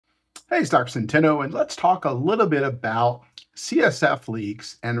Hey, it's Dr. Centeno, and let's talk a little bit about CSF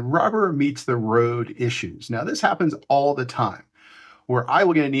leaks and rubber meets the road issues. Now, this happens all the time where I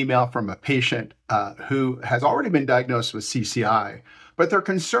will get an email from a patient who has already been diagnosed with CCI, but they're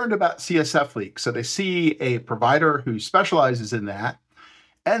concerned about CSF leaks. So they see a provider who specializes in that,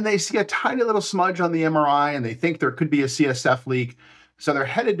 and they see a tiny little smudge on the MRI, and they think there could be a CSF leak. So they're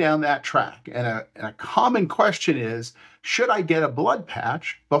headed down that track. And a common question is, should I get a blood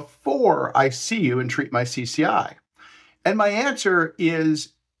patch before I see you and treat my CCI? And my answer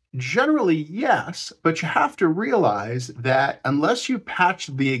is generally yes, but you have to realize that unless you patch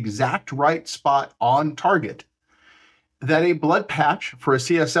the exact right spot on target, that a blood patch for a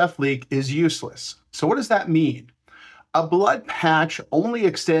CSF leak is useless. So what does that mean? A blood patch only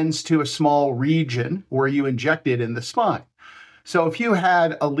extends to a small region where you inject it in the spine. So if you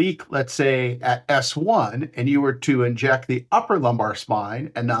had a leak, let's say at S1, and you were to inject the upper lumbar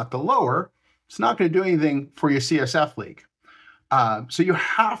spine and not the lower, it's not going to do anything for your CSF leak. So you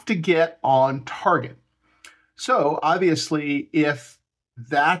have to get on target. So obviously, if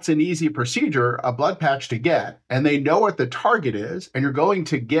that's an easy procedure, a blood patch to get, and they know what the target is, and you're going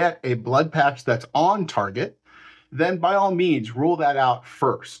to get a blood patch that's on target, then by all means, rule that out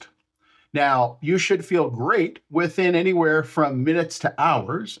first. Now, you should feel great within anywhere from minutes to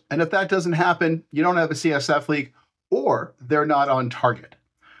hours. And if that doesn't happen, you don't have a CSF leak or they're not on target.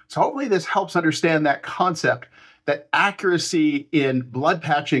 So hopefully this helps understand that concept that accuracy in blood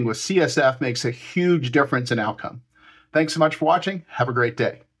patching with CSF makes a huge difference in outcome. Thanks so much for watching. Have a great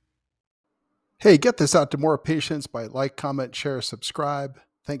day. Hey, get this out to more patients by like, comment, share, subscribe.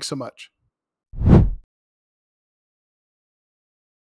 Thanks so much.